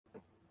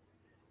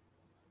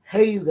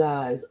Hey, you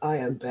guys, I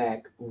am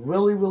back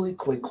really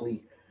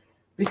quickly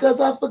because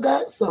I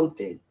forgot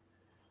something.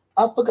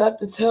 I forgot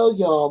to tell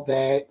y'all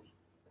that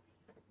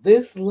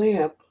this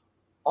lamp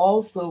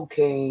also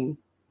came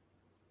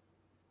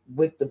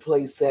with the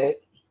playset.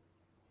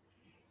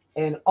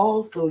 And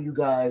also, you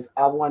guys,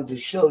 I wanted to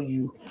show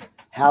you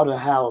how the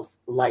house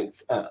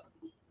lights up.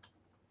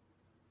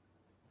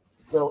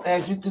 So,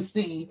 as you can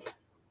see,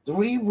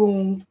 3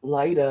 rooms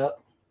light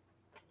up.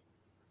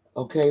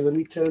 Okay, let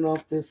me turn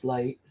off this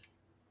light.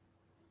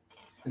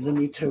 And let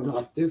me turn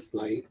off this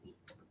light.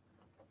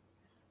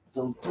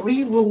 So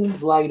 3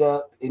 rooms light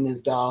up in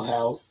this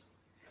dollhouse.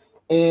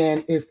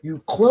 And if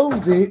you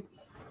close it,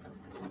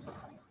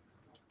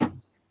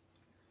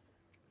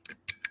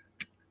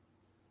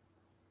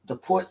 the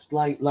porch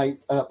light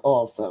lights up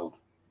also.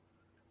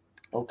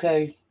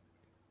 Okay?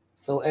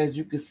 So as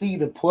you can see,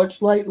 the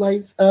porch light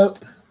lights up.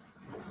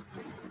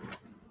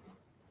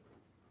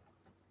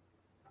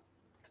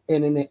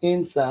 And in the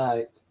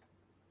inside,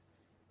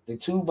 the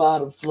 2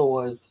 bottom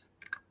floors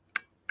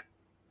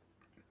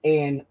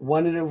and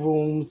one of the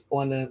rooms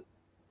on the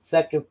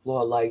second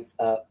floor lights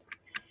up.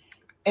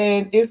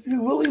 And if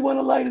you really want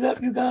to light it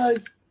up, you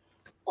guys,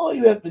 all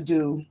you have to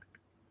do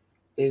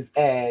is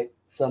add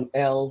some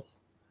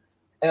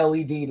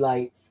LED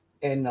lights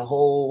and the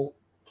whole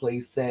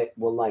place set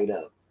will light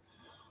up.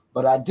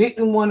 But I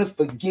didn't want to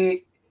forget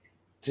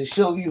to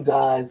show you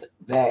guys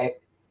that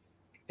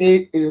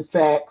it in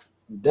fact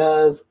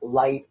does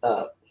light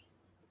up.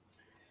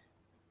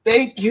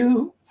 Thank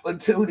you for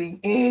tuning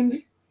in,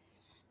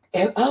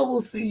 and I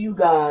will see you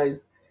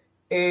guys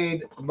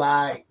in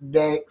my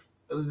next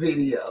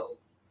video.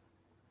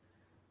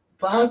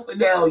 Bye for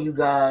now, you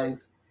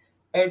guys.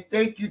 And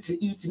thank you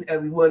to each and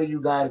every one of you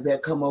guys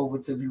that come over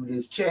to view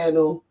this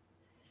channel.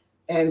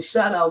 And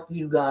shout out to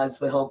you guys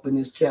for helping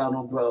this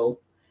channel grow.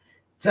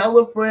 Tell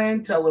a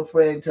friend, tell a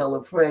friend, tell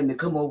a friend to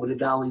come over to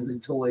DOLLIEZ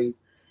and TOYZ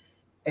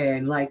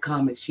and like,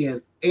 comment, share,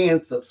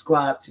 and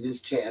subscribe to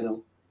this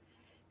channel.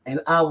 And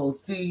I will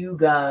see you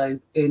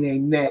guys in a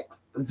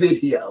next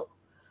video.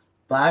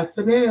 Bye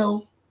for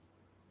now.